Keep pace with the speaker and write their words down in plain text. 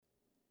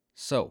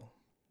So,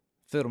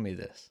 fiddle me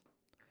this.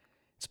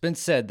 It's been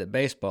said that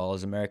baseball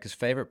is America's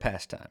favorite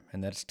pastime,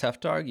 and that it's tough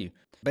to argue.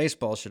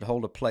 Baseball should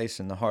hold a place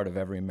in the heart of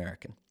every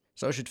American.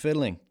 So should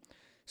fiddling.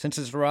 Since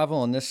its arrival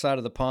on this side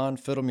of the pond,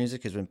 fiddle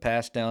music has been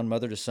passed down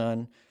mother to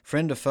son,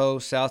 friend to foe,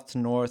 south to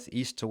north,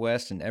 east to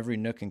west, and every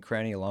nook and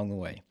cranny along the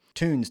way.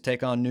 Tunes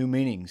take on new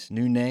meanings,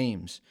 new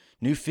names,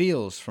 new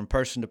feels from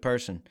person to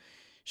person.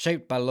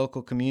 Shaped by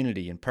local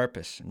community and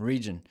purpose and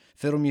region,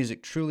 fiddle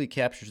music truly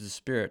captures the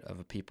spirit of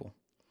a people.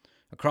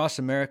 Across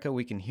America,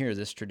 we can hear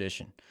this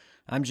tradition.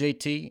 I'm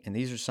JT, and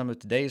these are some of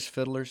today's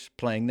fiddlers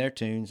playing their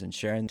tunes and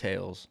sharing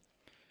tales.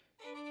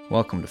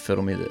 Welcome to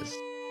Fiddle Me This.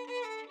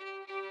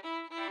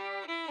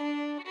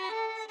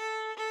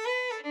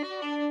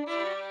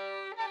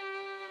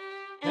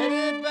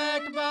 Headed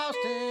back to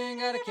Boston,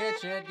 gotta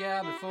catch that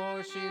gal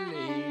before she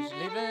leaves.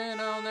 Leaving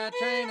on that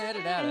train,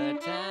 headed out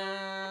of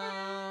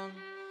town.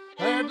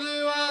 Her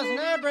blue eyes and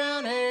her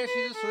brown hair,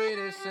 she's the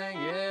sweetest thing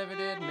you ever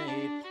did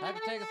meet. I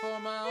could take her for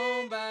my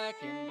own back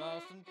in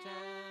Boston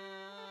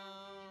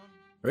town.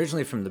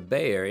 Originally from the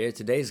Bay Area,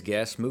 today's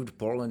guest moved to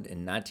Portland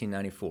in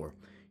 1994.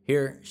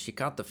 Here, she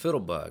caught the fiddle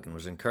bug and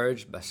was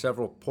encouraged by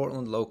several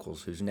Portland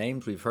locals whose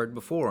names we've heard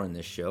before on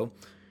this show.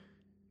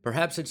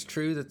 Perhaps it's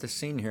true that the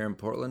scene here in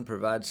Portland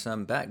provides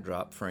some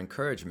backdrop for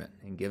encouragement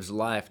and gives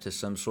life to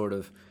some sort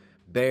of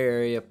Bay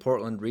Area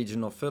Portland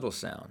regional fiddle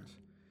sounds.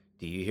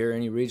 Do you hear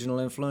any regional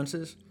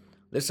influences?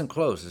 Listen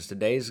close as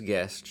today's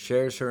guest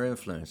shares her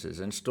influences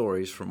and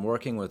stories from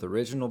working with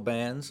original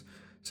bands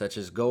such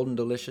as Golden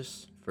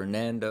Delicious,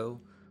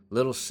 Fernando,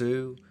 Little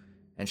Sue,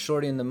 and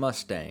Shorty and the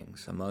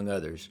Mustangs, among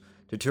others,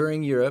 to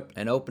touring Europe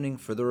and opening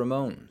for the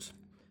Ramones.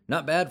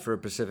 Not bad for a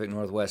Pacific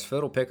Northwest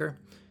fiddle picker.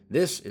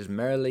 This is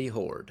Mary Lee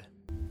Horde.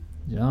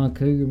 John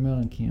Cougar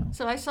Mellencamp.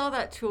 So I saw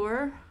that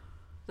tour,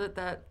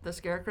 the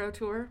Scarecrow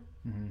tour,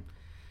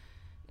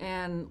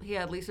 and he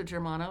had Lisa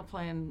Germano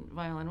playing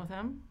violin with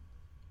him,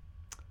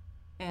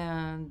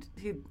 and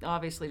he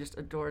obviously just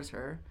adores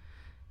her,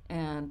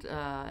 and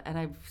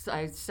I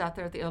sat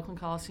there at the Oakland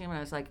Coliseum and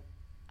I was like,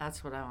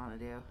 that's what I want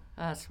to do.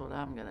 That's what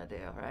I'm gonna do,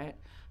 right?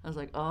 I was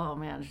like, oh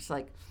man, just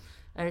like,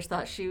 I just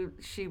thought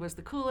she was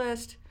the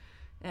coolest.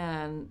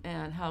 And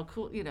how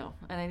cool, you know,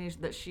 and I knew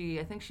that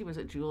I think she was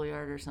at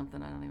Juilliard or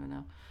something, I don't even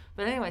know.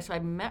 But anyway, so I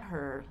met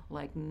her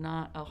like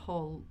not a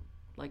whole,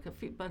 like a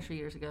bunch of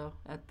years ago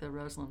at the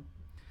Roseland.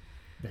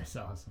 That's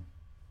awesome.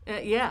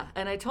 Yeah,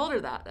 and I told her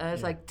that. I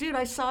was like, dude,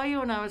 I saw you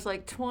when I was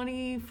like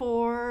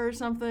 24 or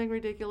something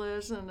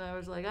ridiculous, and I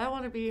was like, I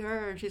want to be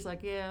her. And she's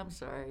like, yeah, I'm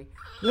sorry.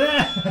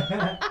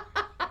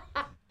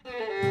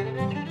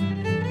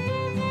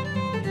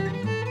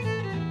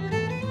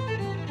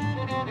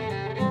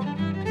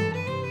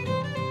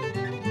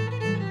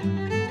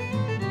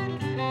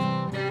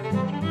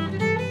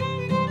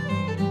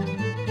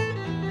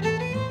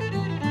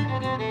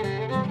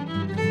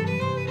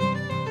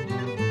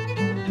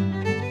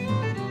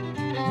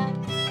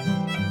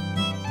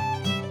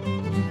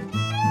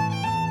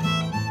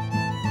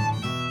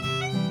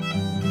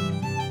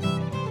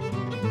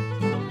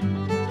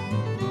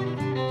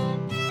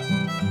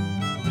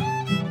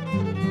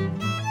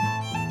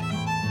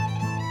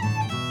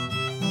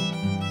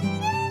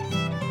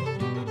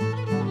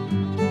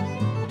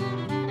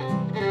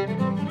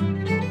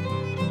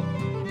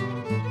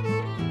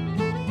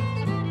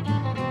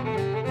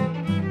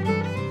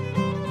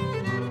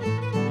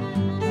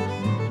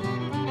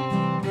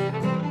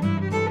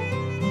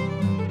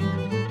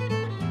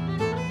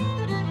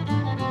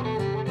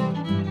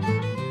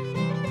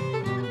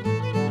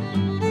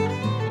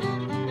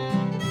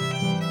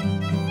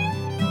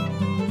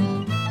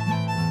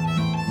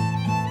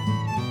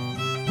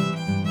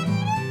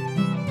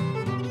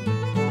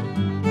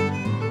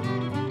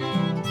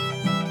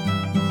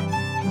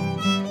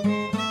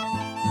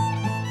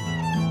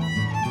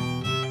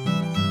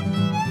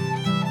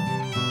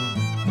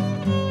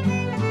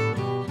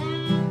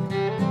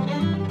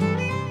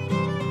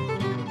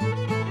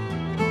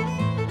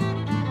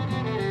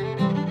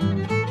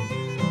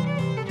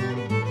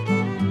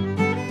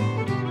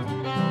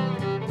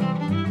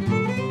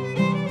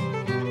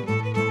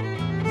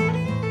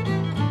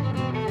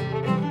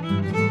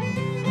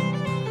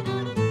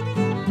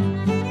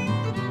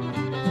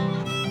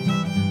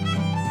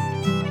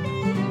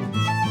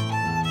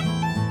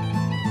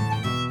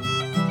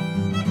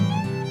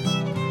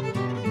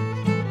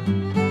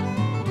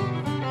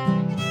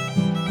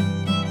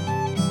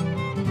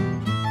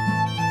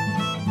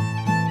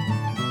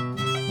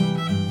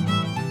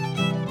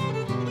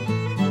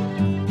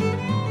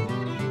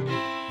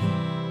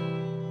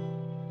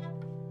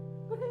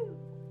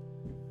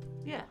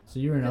 So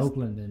you're in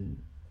Oakland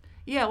and...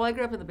 Yeah, well, I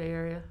grew up in the Bay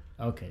Area.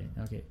 Okay.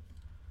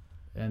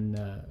 And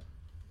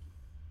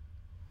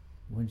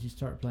when did you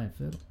start playing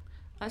fiddle?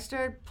 I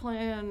started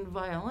playing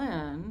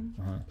violin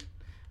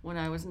when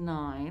I was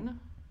 9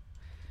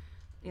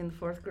 in the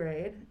 4th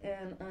grade.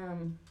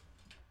 And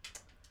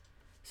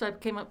so I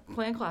came up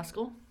playing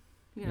classical,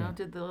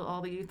 did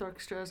all the youth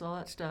orchestras, all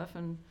that stuff.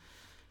 And,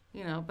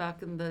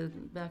 back in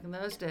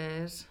those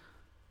days,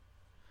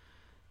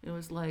 it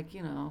was like,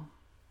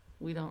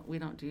 We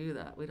don't do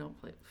that. We don't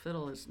play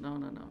fiddle. Is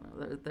no.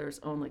 There's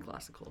only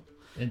classical.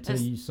 Until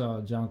you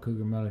saw John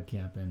Cougar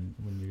Mellencamp and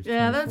when you were 24.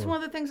 Yeah, that's one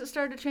of the things that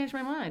started to change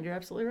my mind. You're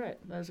absolutely right.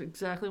 That was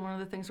exactly one of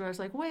the things where I was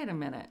like, wait a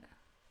minute.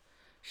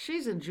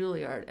 She's in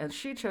Juilliard, and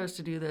she chose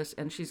to do this,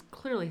 and she's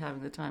clearly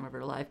having the time of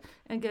her life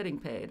and getting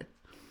paid.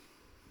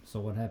 So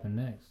what happened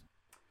next?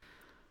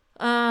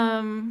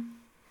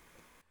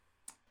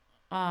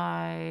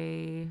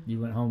 You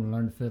went home and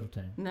learned the fiddle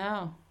tune.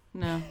 No.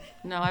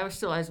 I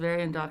was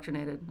very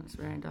indoctrinated.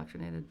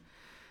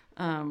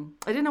 I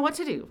didn't know what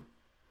to do.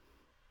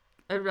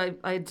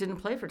 I didn't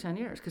play for 10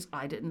 years because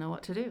I didn't know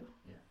what to do.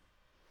 Yeah.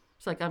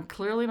 It's like I'm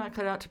clearly not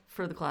cut out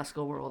for the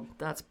classical world.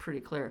 That's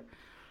pretty clear.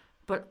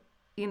 But,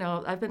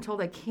 I've been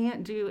told I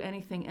can't do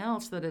anything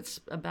else, that it's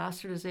a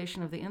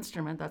bastardization of the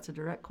instrument. That's a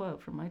direct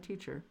quote from my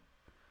teacher.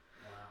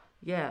 Wow.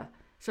 Yeah.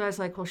 So I was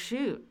like, well,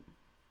 shoot.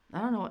 I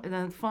don't know. And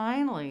then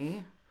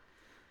finally,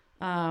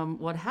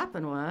 what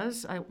happened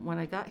was, when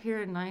I got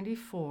here in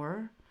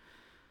 94,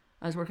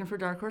 I was working for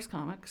Dark Horse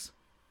Comics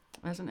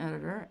as an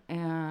editor,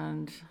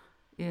 and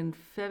in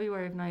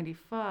February of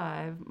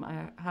 95,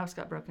 my house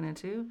got broken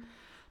into,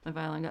 my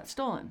violin got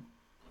stolen.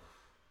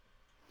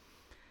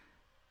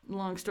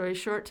 Long story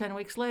short, 10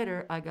 weeks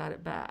later, I got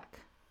it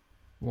back.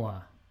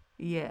 Wow.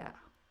 Yeah.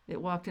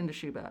 It walked into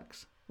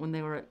shoebox when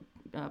they were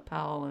at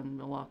Powell and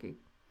Milwaukee.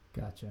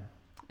 Gotcha.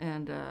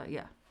 And,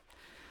 yeah.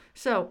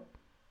 So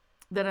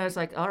then I was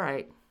like, all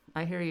right,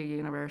 I hear you,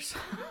 universe.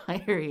 I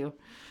hear you.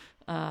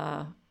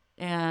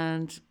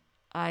 And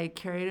I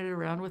carried it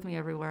around with me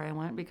everywhere I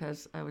went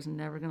because I was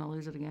never going to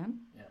lose it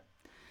again. Yeah.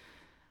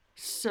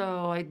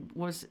 So I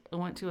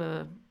went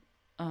to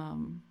a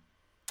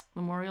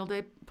Memorial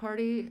Day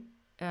party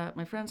at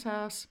my friend's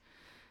house,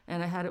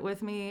 and I had it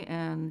with me,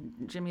 and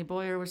Jimmy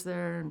Boyer was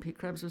there, and Pete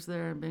Krebs was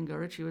there, and Bingo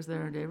Ritchie was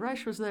there, and Dave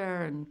Reich was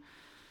there, and,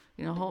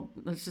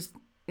 let's just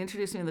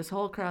introduce me to this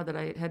whole crowd that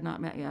I had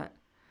not met yet.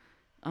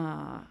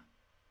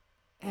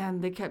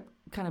 And they kept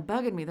kind of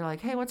bugging me. They're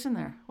like, hey, what's in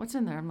there? What's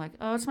in there? I'm like,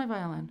 oh, it's my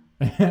violin.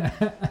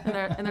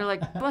 and they're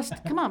like,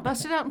 come on,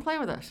 bust it out and play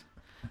with us.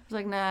 I was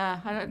like, nah,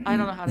 I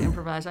don't know how to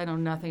improvise. I know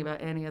nothing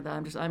about any of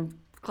that. I'm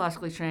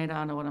classically trained. I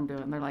don't know what I'm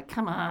doing. And they're like,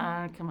 come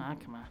on.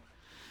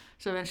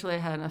 So eventually I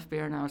had enough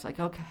beer, and I was like,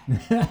 okay.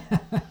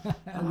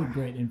 I'm a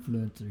great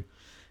influencer.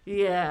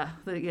 Yeah,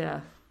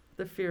 the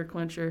fear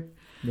quencher.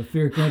 The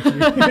fear quencher.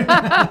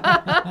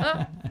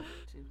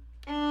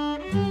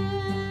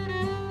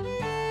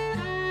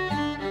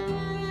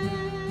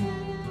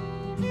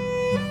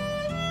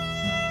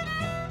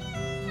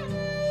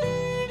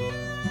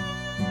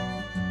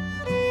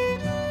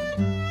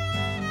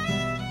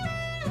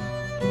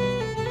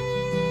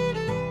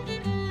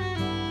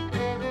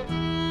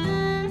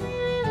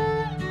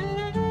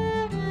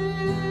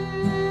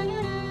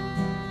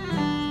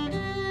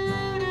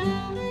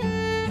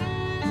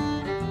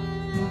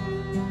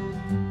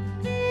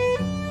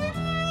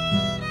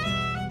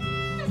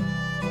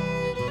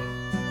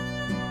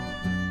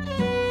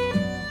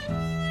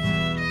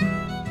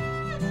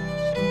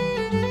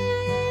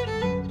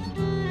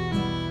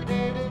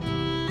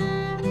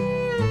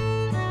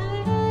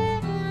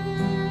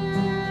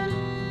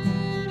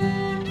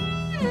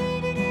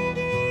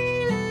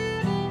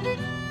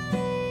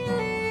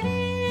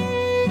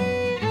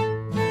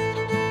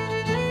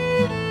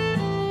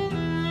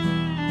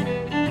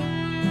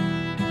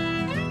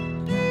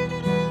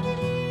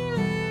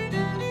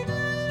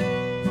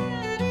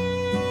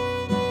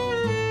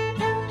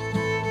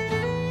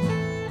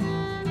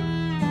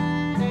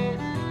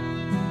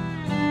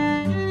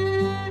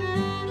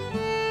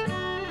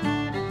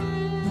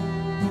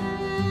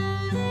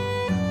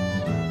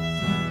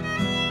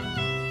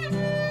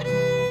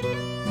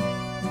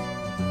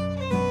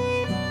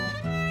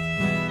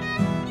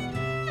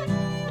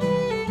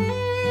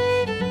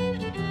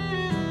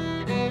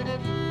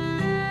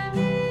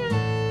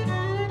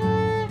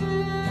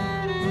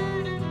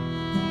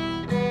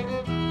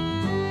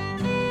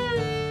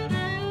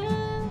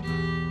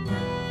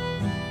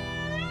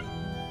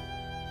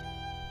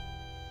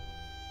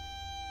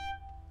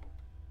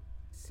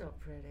 So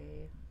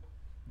pretty.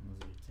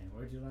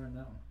 Where'd you learn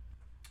that one?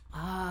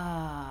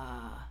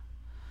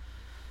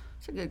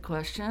 That's a good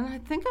question. I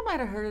think I might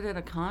have heard it at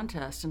a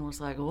contest and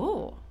was like,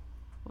 oh,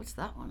 what's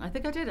that one? I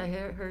think I did. I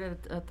heard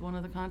it at one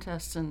of the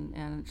contests, and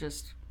it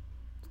just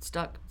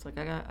stuck. It's like,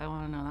 I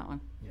want to know that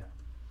one. Yeah.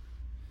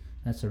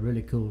 That's a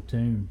really cool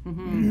tune.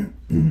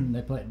 Mm-hmm.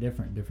 They play it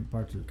different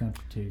parts of the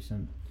country too.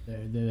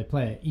 They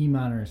play an E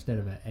minor instead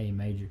of an A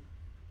major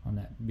on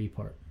that B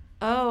part.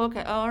 Oh,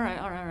 okay. Oh, all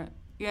right.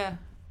 Yeah.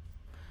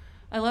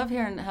 I love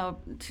hearing how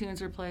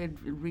tunes are played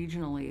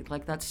regionally.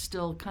 Like, that's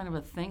still kind of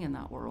a thing in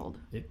that world.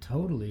 It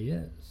totally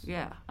is.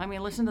 Yeah. I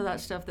mean, listen to that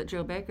stuff that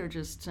Joe Baker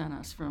just sent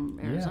us from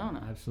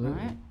Arizona. Yeah,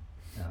 absolutely. Right?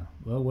 Yeah.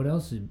 Well, what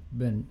else has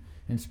been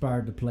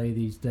inspired to play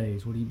these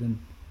days? What have you been...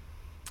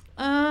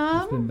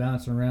 It's been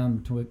bouncing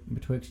around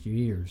betwixt your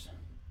ears.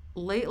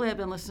 Lately, I've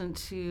been listening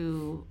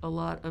to a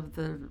lot of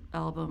the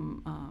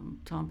album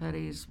Tom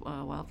Petty's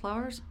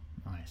Wildflowers.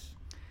 Nice.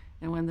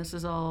 And when this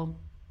is all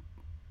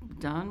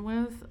done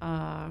with,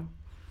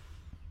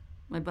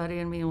 My buddy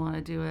and me want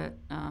to do it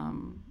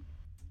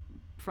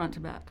front to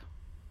back,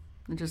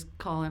 and just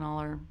call in all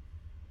our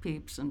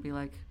peeps and be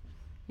like,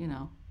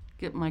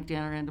 get Mike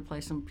Danner in to play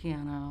some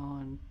piano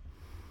and.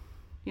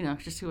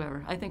 Just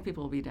whoever. I think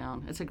people will be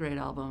down. It's a great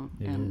album,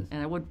 and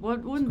it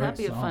wouldn't that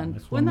be a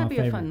fun? Wouldn't that be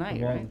a fun night,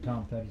 right? Of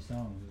Tom Petty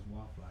songs is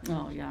Wildfire.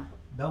 Oh yeah.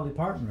 Dolly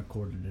Parton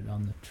recorded it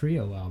on the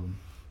Trio album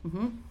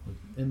with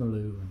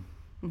Emmylou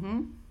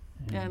and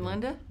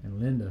Linda. And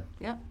Linda.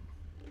 Yep.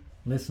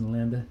 Listen,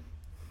 Linda.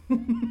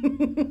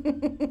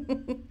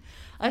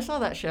 I saw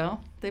that show.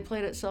 They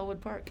played at Selwood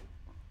Park.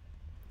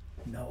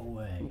 No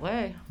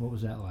way. What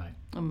was that like?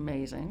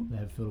 Amazing. They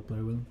had fiddle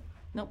player with them?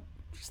 Nope,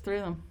 just three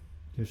of them.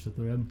 Just the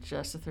three of them?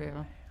 Just the three of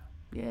them.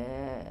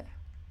 Yeah.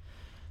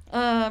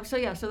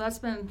 So that's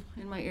been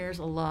in my ears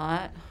a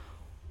lot.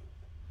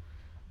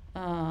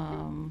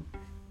 I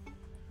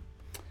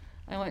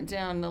went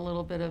down a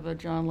little bit of a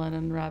John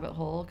Lennon rabbit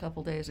hole a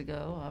couple days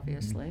ago,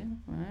 obviously,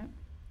 right?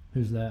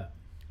 Who's that?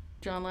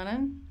 John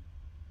Lennon.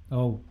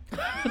 Oh.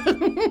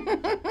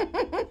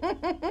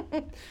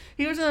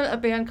 He was a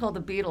band called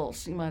the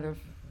Beatles. You might have.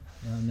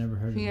 I've never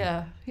heard of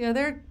them. Yeah,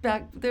 they're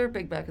back. They're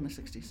big back in the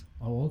 '60s.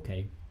 Oh,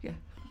 okay. Yeah.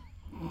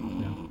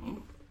 Yeah.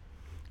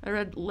 I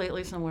read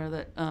lately somewhere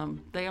that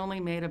they only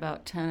made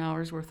about 10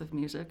 hours worth of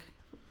music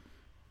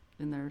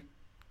in their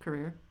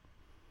career,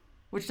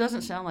 which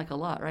doesn't sound like a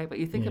lot, right? But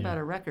you think about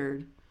a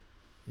record.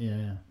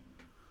 Yeah.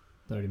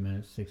 30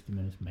 minutes, 60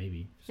 minutes,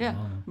 maybe.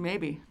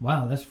 Maybe.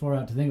 Wow, that's far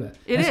out to think about.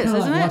 It is, isn't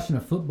like it? Watching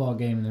a football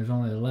game and there's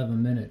only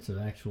 11 minutes of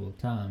actual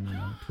time,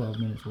 12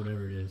 minutes,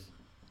 whatever it is.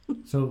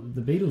 So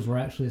the Beatles were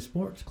actually a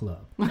sports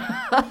club.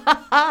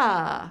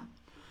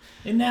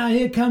 And now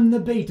here come the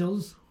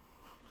Beatles.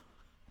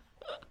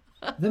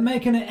 They're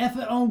making an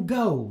effort on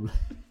goal.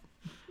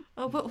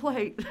 Oh, but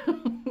wait.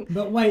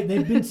 But wait,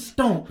 they've been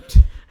stomped.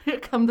 Here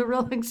come the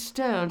Rolling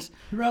Stones.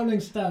 Rolling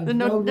Stones. The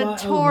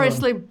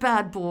notoriously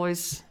bad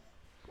boys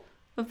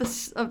of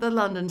the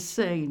London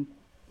scene.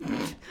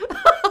 The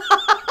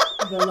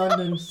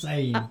London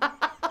scene.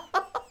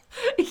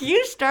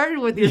 You started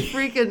with your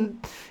freaking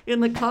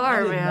in the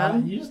car,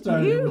 man. You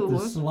started with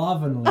the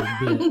slovenly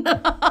bit.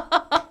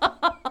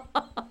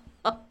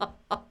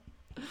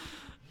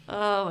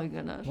 Oh my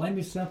goodness. Play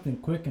me something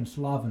quick and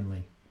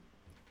slovenly.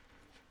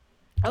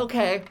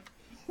 Okay.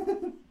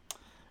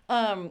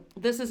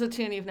 This is a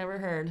tune you've never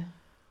heard.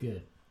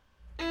 Good.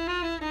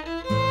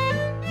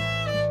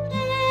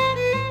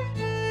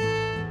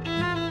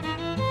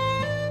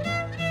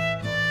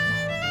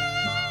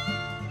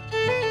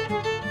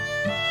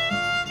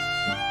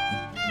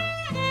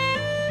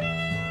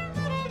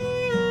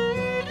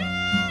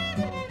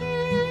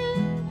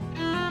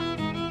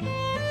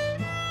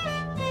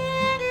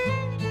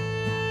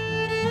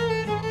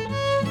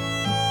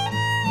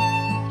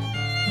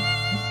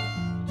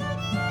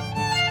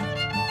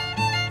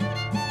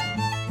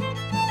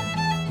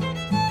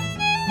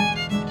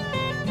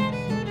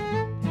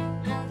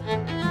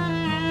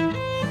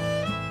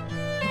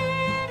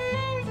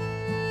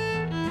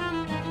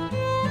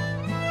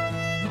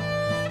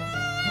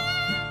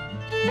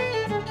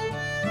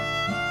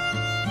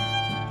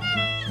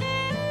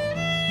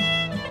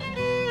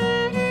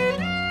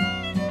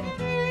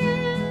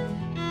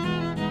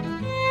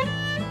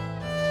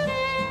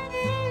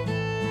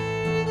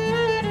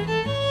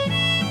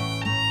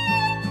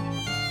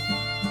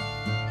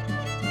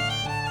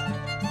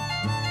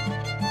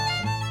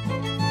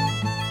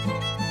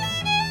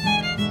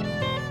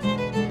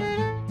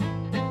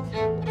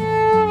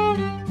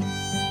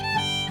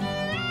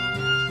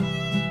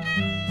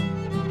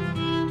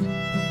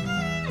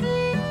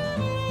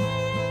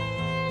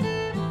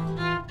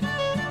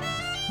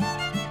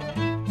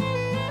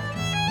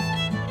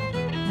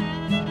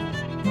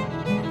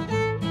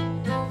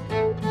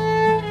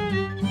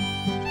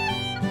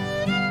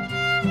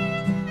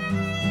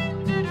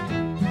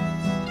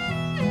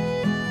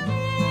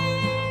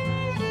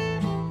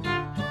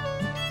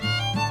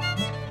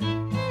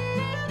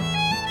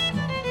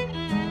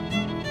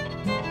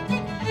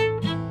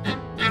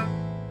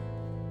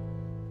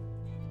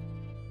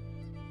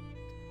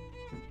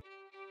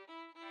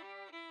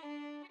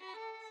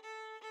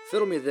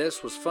 Fiddle Me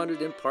This was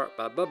funded in part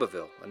by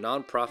Bubbaville, a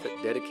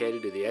nonprofit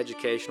dedicated to the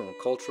educational and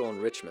cultural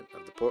enrichment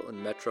of the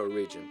Portland metro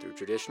region through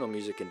traditional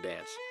music and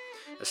dance.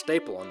 A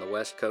staple on the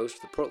West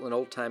Coast, the Portland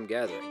Old Time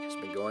Gathering has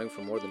been going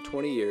for more than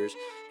 20 years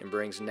and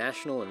brings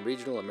national and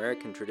regional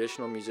American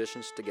traditional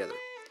musicians together.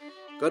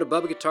 Go to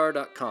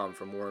BubbaGuitar.com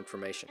for more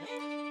information.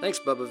 Thanks,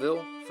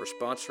 Bubbaville, for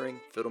sponsoring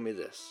Fiddle Me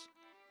This.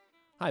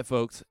 Hi,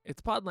 folks.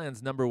 It's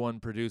Podland's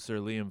 #1 producer,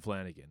 Liam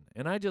Flanagan,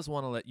 and I just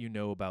want to let you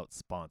know about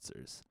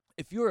sponsors.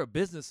 If you're a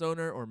business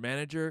owner or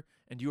manager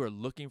and you are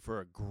looking for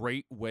a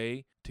great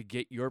way to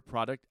get your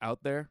product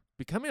out there,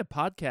 becoming a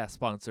podcast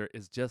sponsor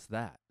is just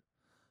that.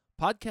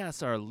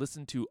 Podcasts are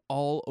listened to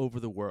all over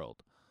the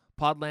world.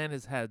 Podland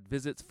has had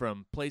visits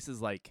from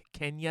places like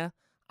Kenya,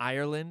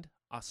 Ireland,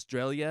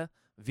 Australia,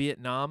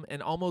 Vietnam,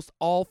 and almost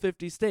all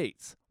 50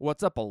 states.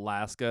 What's up,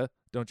 Alaska?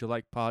 Don't you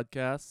like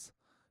podcasts?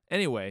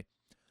 Anyway,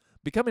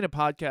 Becoming a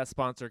podcast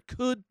sponsor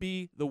could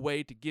be the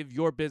way to give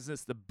your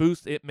business the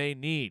boost it may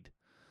need.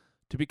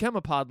 To become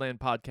a Podland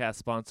podcast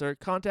sponsor,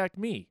 contact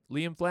me,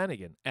 Liam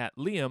Flanagan, at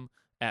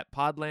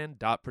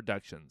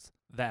liam@podland.productions.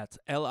 That's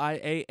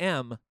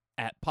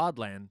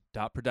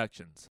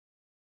LIAM@podland.productions.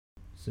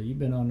 So you've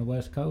been on the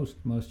West Coast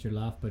most of your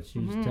life, but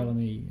you was telling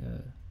me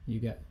you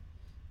got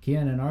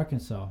kin in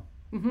Arkansas.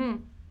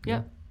 Mm-hmm. Yeah.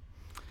 Yep.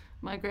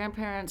 My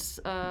grandparents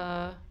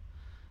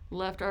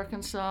left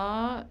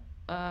Arkansas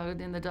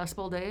in the Dust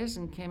Bowl days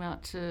and came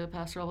out to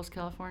Paso Robles,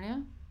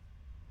 California.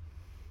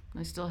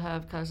 I still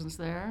have cousins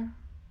there.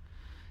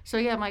 So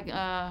yeah,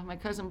 my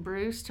cousin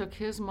Bruce took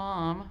his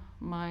mom,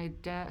 my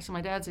dad. So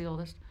my dad's the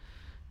oldest,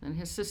 and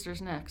his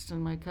sister's next,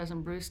 and my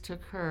cousin Bruce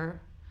took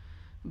her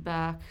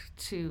back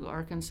to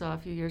Arkansas a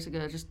few years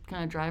ago, just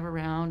kind of drive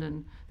around,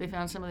 and they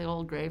found some of the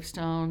old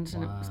gravestones,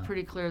 and it was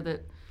pretty clear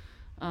that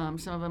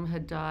some of them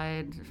had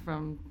died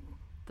from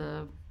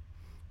the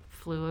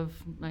flu of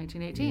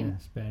 1918. Yeah,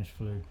 Spanish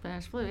flu.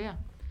 Spanish flu, yeah.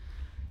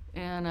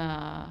 And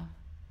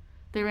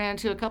they ran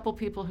into a couple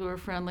people who were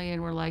friendly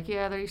and were like,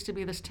 yeah, there used to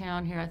be this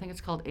town here. I think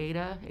it's called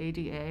Ada,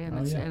 A-D-A,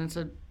 and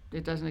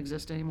it doesn't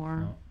exist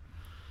anymore. No.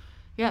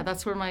 Yeah,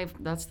 that's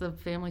the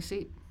family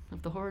seat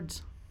of the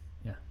Hordes.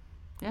 Yeah.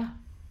 Yeah.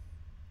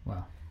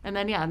 Wow. And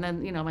then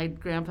my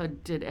grandpa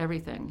did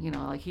everything.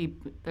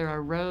 There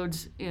are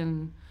roads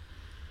in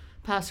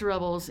Paso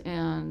Robles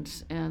and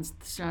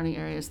surrounding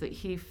areas that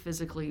he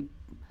physically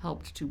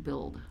helped to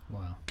build.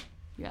 Wow.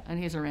 Yeah, and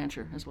he's a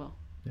rancher as well.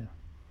 Yeah.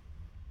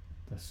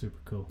 That's super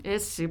cool.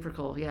 It's super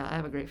cool. Yeah, I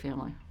have a great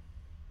family.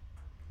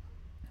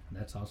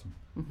 That's awesome.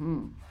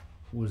 Mm-hmm.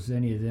 Was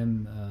any of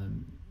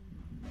them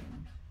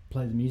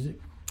play the music?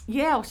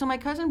 Yeah, so my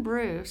cousin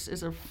Bruce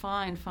is a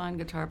fine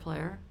guitar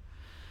player.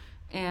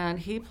 And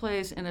he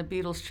plays in a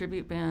Beatles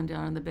tribute band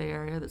down in the Bay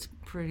Area that's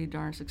pretty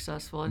darn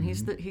successful. And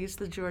he's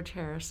the George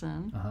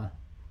Harrison.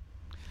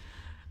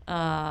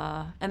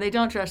 And they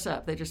don't dress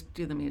up. They just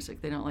do the music.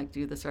 They don't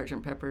do the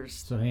Sgt. Pepper's.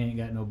 So he ain't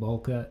got no bowl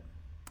cut?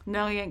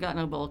 No, he ain't got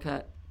no bowl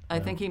cut.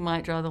 I think he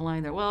might draw the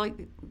line there. Well,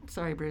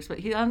 sorry, Bruce, but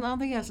I don't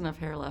think he has enough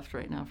hair left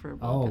right now for a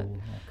bowl cut.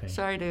 Okay.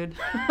 Sorry, dude.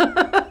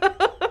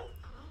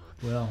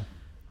 Well,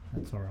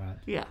 that's all right.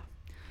 Yeah.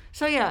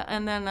 So yeah,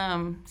 and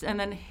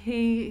then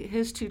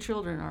his two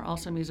children are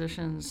also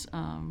musicians,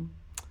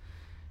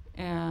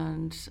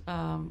 and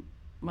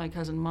my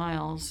cousin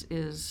Miles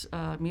is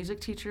a music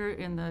teacher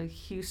in the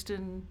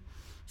Houston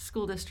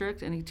School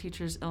District, and he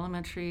teaches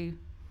elementary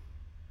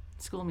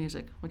school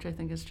music, which I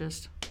think is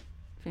just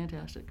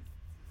fantastic.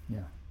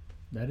 Yeah,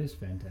 that is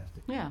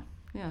fantastic. Yeah,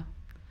 yeah.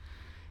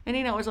 And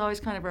it was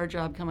always kind of our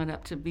job coming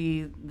up to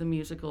be the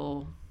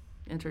musical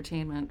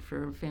entertainment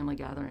for family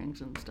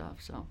gatherings and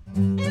stuff, so.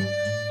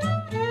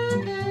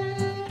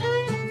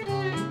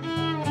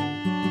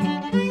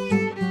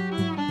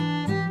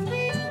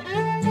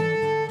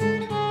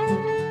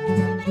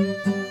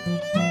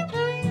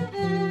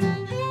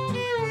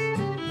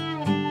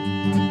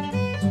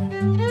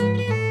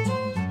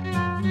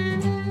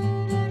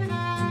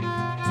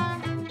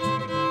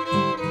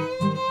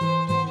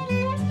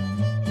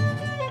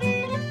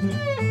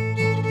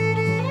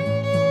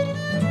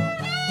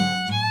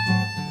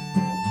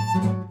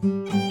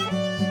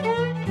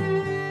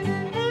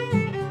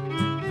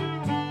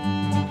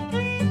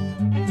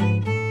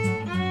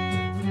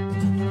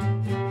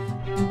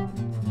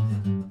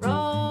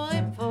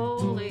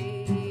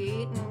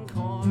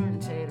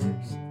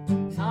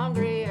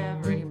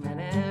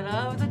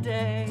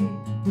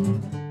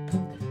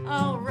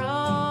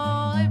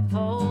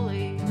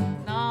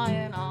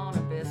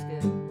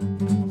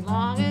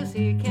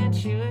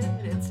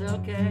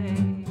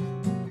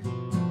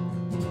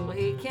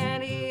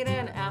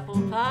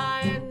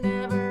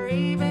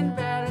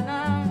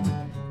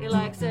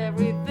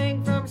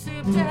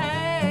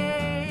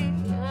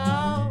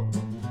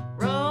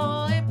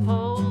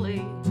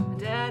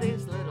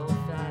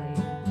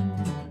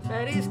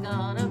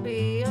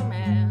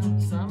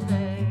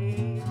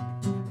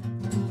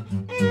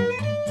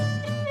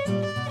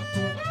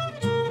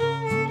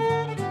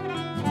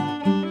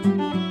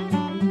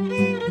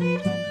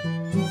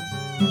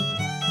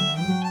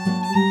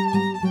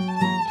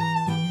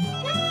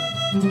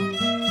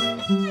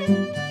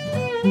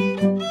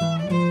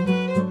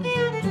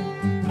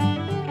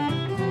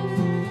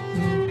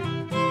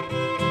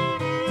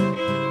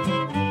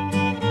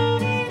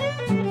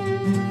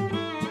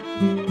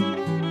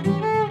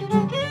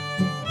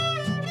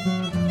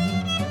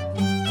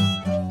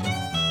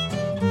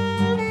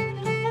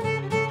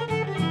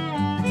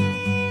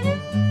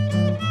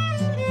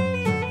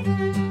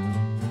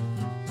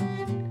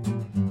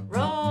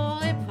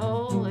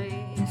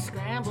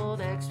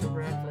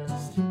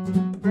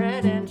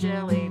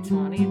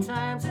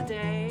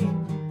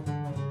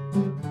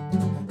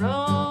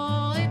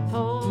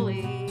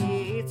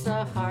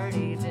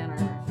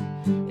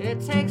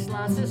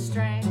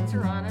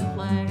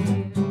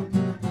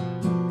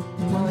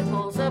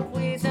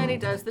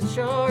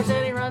 Chores,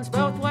 and he runs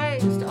both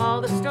ways to all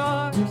the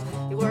stores.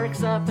 He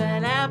works up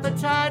an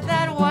appetite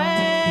that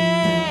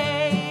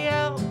way.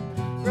 Oh,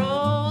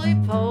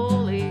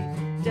 roly-poly,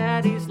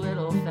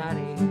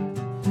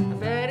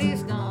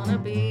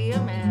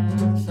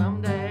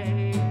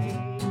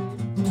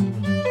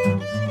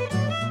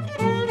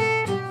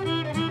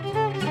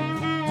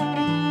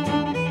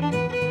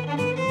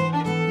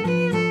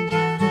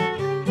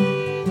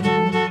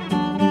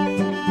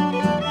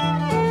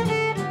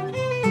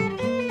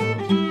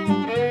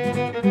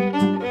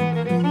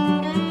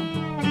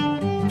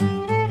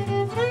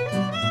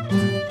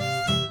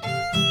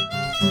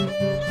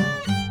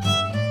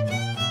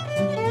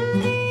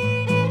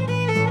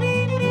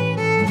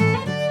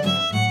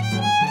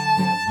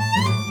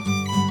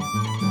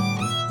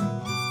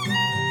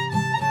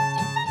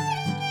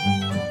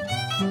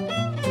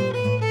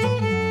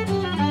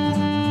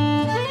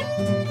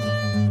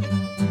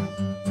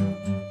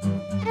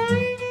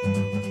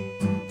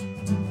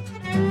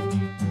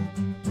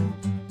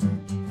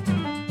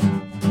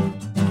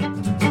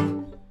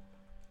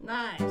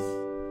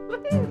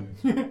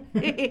 For a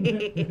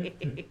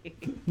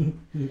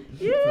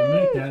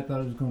minute there, I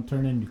thought it was going to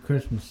turn into a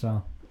Christmas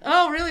song.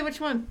 Oh, really? Which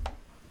one?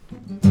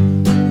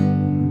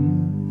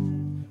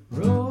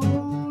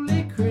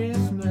 Rolly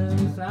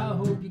Christmas, I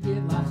hope you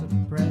get lots of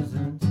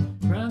presents.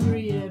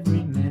 Hungry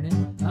every minute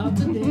of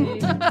the day.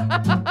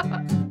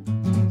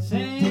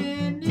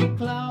 Santa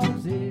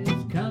Claus is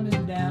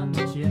coming down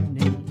the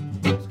chimney.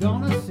 He's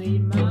gonna see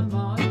my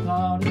Ma and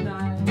Pa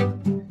tonight.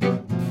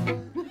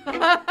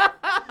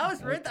 I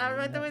was right there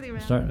with you,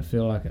 man. Starting to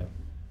feel like a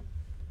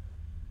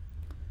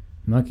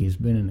monkey has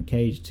been in a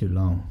cage too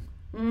long.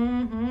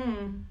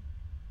 Mm-hmm.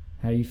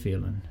 How you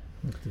feeling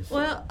with this?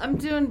 Well, I'm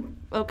doing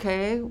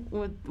okay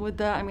with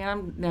that. I mean,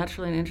 I'm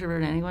naturally an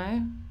introvert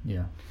anyway.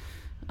 Yeah.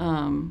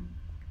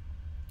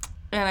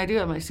 And I do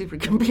have my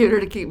supercomputer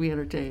to keep me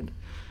entertained.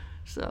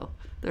 So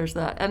there's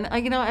that. And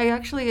I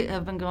actually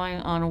have been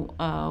going on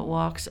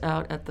walks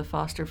out at the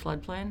Foster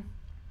floodplain,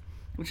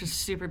 which is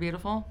super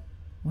beautiful.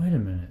 Wait a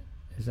minute.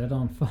 Is that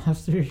on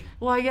Foster?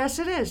 Well, yes,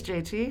 it is,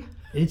 JT.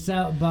 It's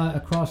out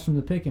across from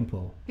the picking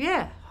pool.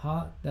 Yeah.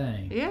 Hot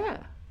dang. Yeah.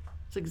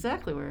 It's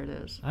exactly where it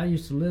is. I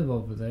used to live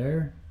over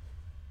there,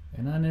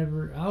 and I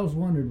always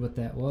wondered what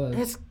that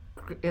was.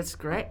 It's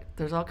great.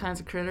 There's all kinds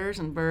of critters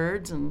and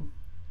birds, and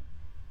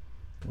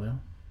Well,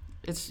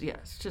 it's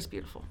just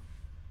beautiful.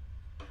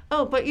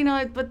 Oh, but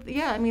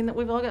I mean,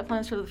 we've all got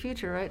plans for the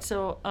future, right?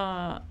 So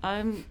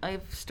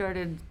I've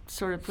started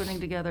sort of putting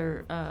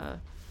together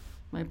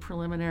my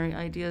preliminary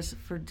ideas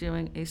for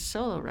doing a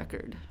solo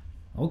record.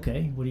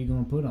 okay. What are you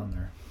going to put on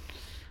there?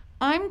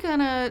 I'm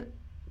gonna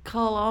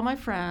call all my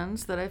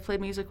friends that I've played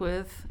music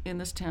with in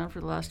this town for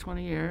the last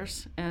 20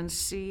 years and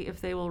see if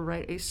they will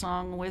write a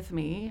song with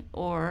me,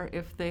 or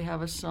if they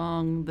have a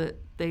song that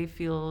they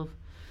feel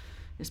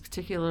is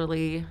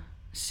particularly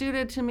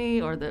suited to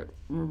me, or that,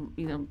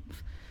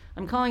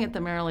 I'm calling it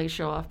the Merrily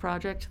Show Off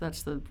Project.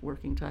 That's the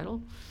working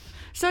title.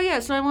 So I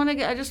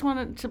just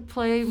wanted to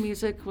play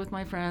music with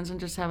my friends and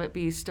just have it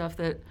be stuff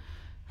that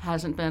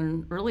hasn't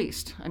been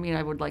released. I mean,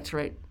 I would like to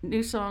write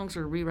new songs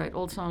or rewrite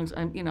old songs.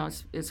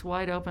 It's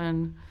wide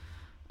open.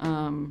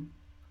 I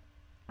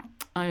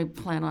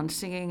plan on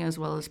singing as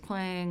well as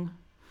playing,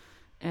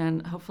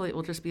 and hopefully it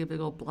will just be a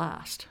big old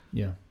blast.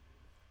 Yeah.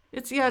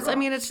 It's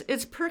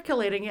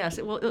percolating. Yes,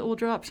 it will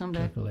drop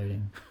someday.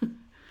 Percolating.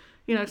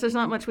 Because there's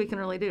not much we can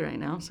really do right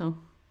now, so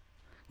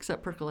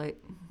except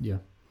percolate. Yeah.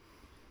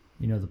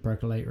 You know the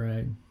percolate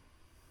rag?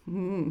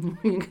 You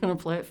gonna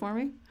play it for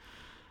me?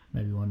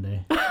 Maybe one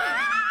day.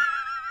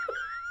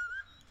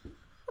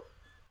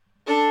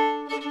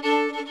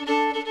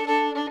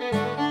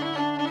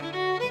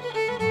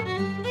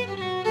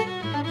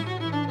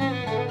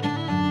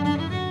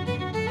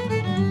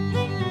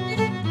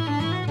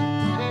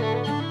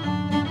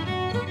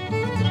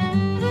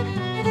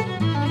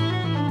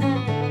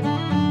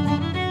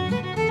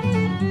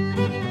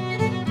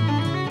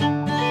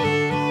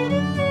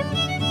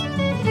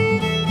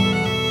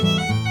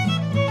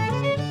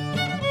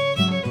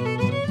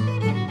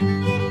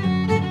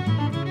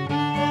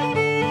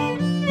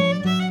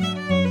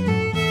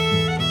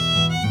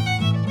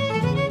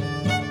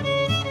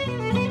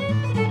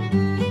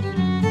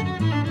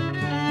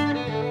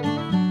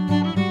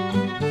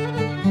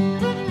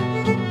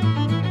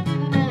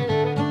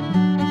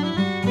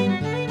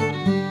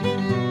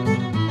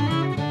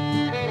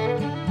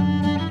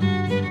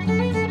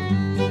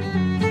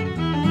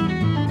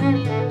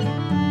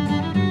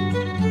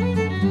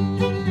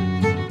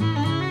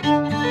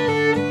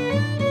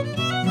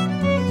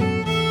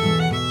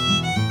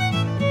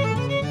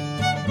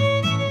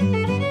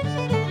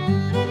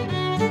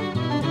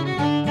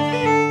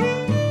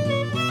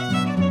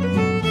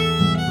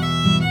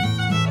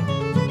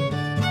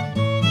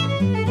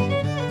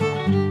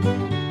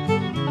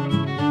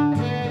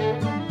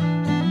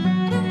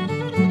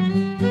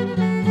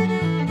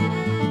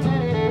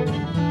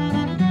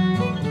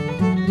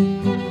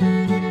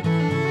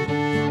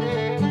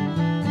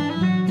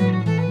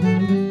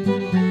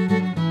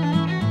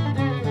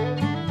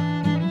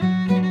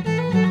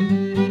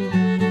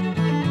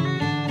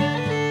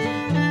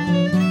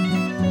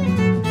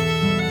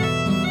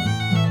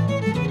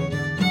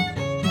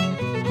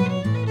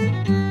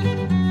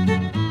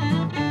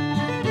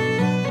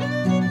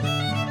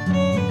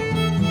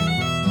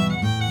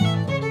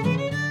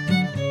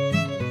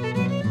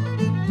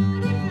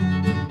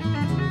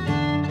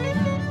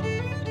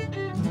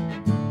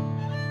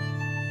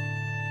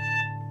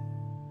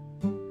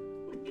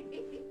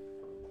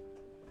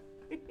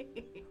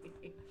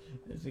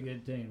 That's a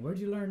good tune. Where'd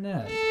you learn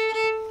that?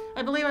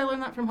 I believe I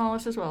learned that from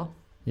Hollis as well.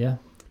 Yeah?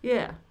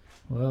 Yeah.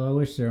 Well, I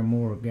wish there were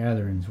more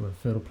gatherings where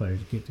fiddle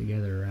players get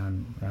together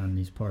around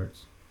these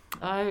parts.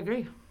 I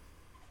agree.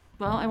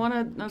 Well,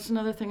 that's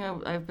another thing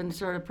I've been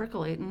sort of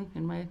percolating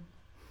in my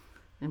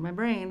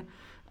brain,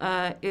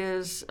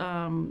 is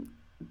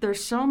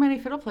there's so many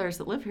fiddle players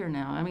that live here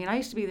now. I mean, I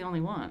used to be the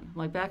only one.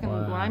 Like back when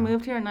I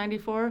moved here in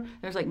 '94,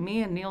 there's like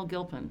me and Neil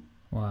Gilpin.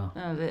 Wow.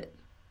 That was it.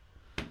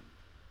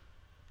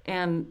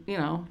 And,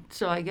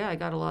 so I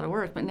got a lot of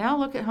work. But now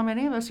look at how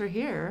many of us are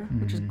here,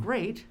 which is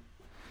great.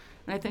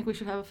 And I think we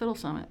should have a fiddle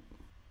summit.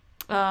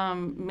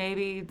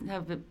 Maybe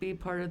have it be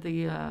part of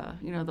the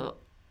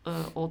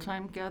the old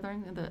time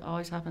gathering that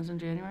always happens in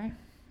January.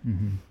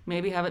 Mm-hmm.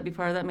 Maybe have it be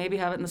part of that. Maybe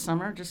have it in the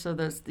summer, just so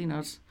there's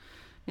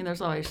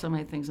there's always so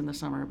many things in the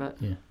summer.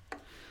 But Yeah.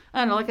 I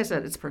don't know. Like I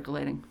said, it's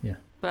percolating. Yeah.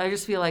 But I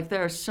just feel like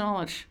there's so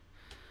much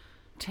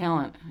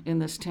talent in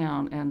this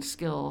town and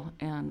skill,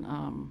 and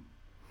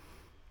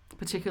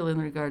particularly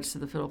in regards to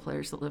the fiddle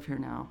players that live here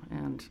now.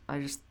 And I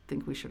just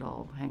think we should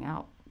all hang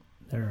out.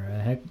 There are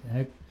a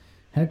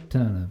heck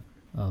ton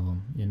of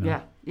them, you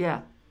know.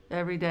 Yeah,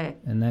 every day.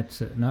 And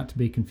that's not to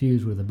be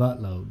confused with a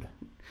buttload.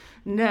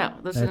 No,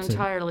 that's an That's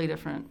entirely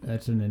different.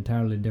 That's an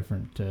entirely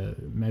different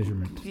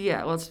measurement.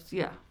 Yeah, well,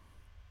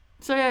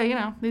 So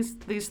yeah,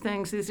 these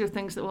things are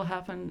things that will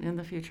happen in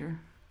the future.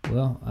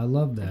 Well, I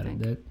love that.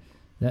 think.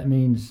 That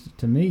means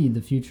to me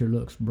the future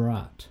looks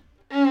bright.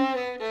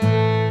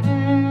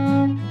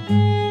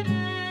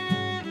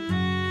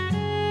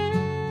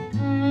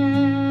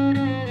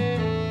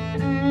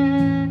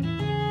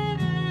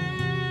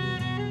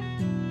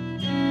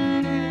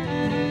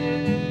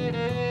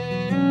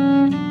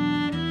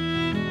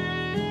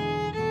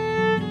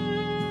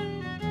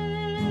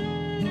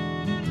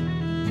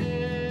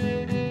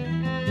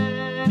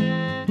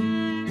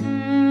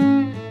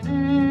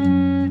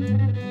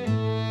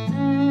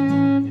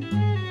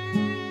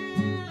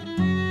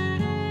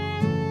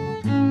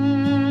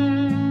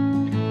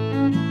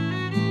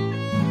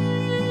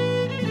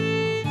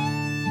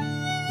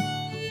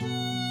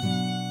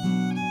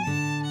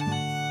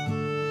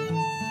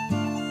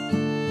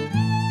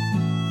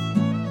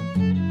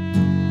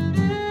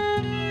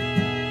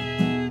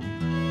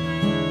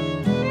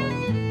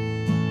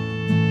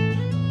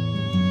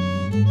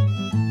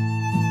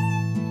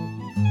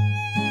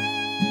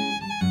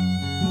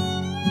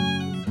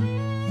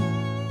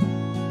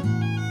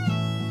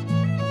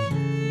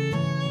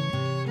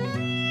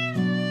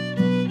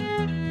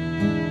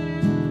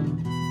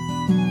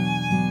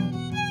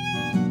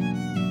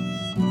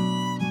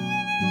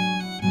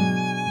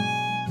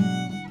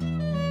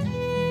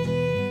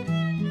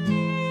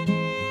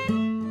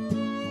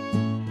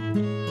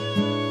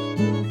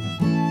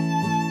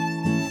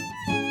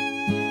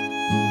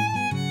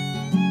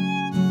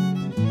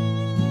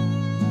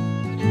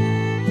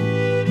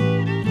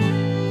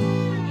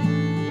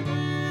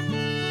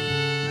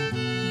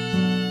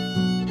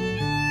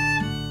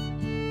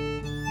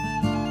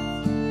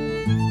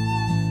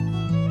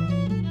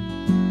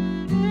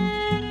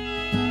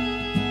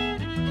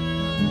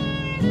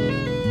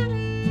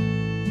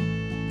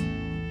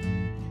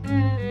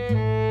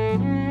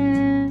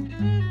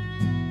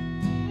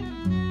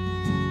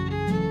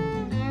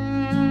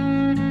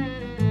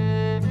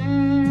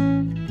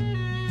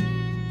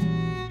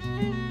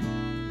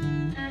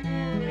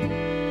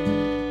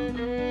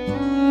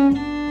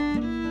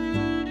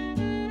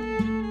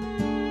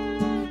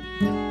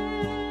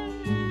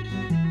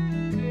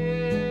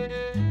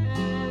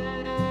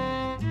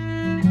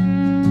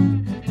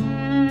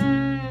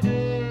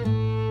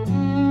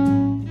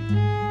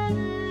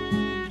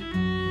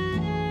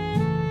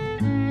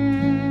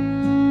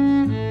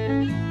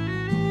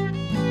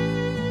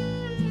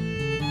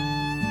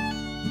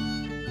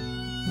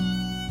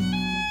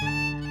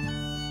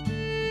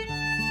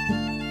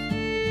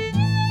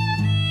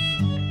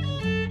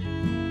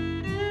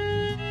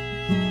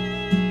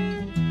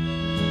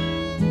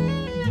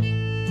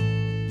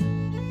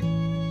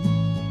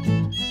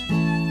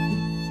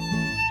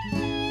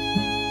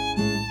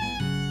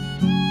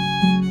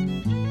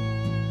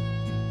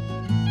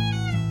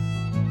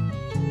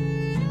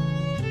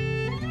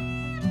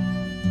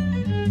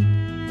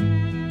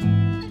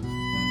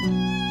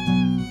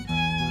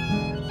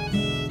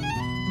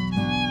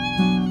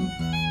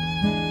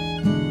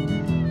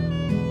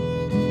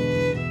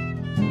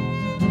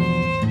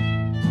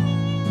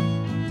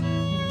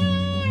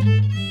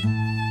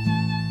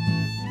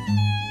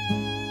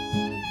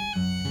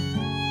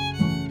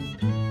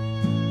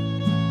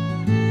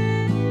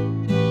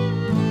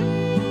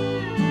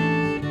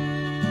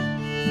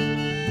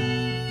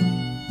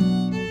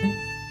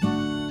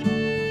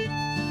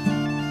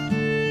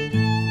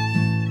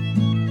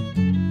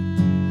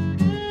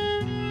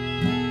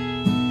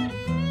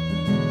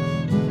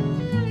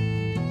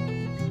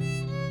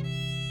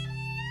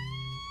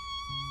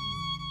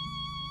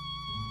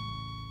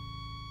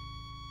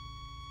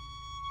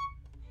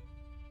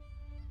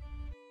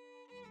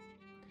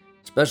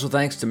 Special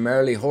thanks to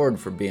Marilee Horde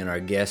for being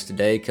our guest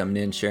today,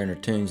 coming in, sharing her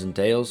tunes and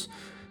tales.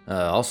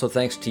 Also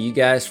thanks to you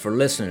guys for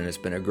listening. It's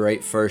been a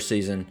great first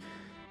season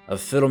of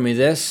Fiddle Me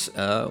This.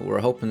 We're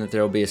hoping that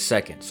there will be a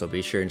second, so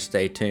be sure and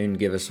stay tuned.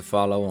 Give us a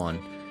follow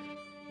on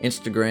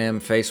Instagram,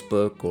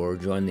 Facebook, or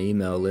join the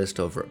email list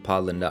over at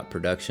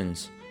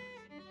podland.productions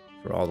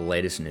for all the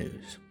latest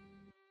news.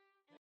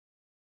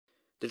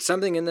 Did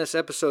something in this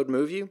episode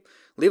move you?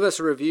 Leave us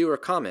a review or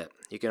comment.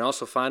 You can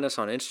also find us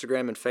on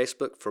Instagram and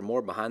Facebook for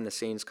more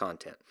behind-the-scenes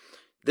content.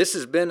 This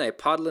has been a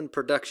Podland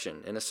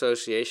production in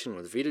association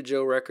with Vita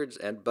Joe Records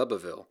and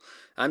Bubbaville.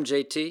 I'm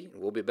JT.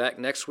 We'll be back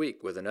next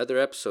week with another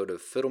episode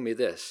of Fiddle Me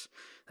This.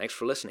 Thanks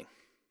for listening.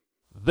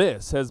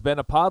 This has been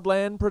a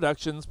Podland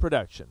Productions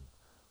production,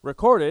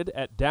 recorded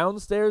at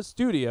Downstairs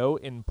Studio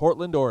in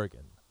Portland,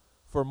 Oregon.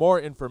 For more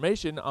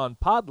information on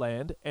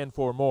Podland and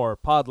for more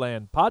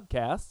Podland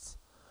podcasts,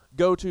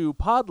 go to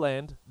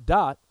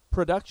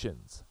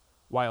podland.productions.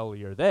 While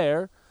you're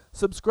there,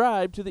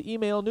 subscribe to the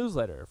email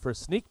newsletter for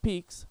sneak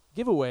peeks,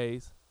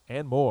 giveaways,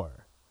 and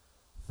more.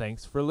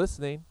 Thanks for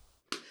listening.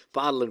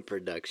 Podland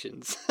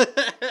Productions.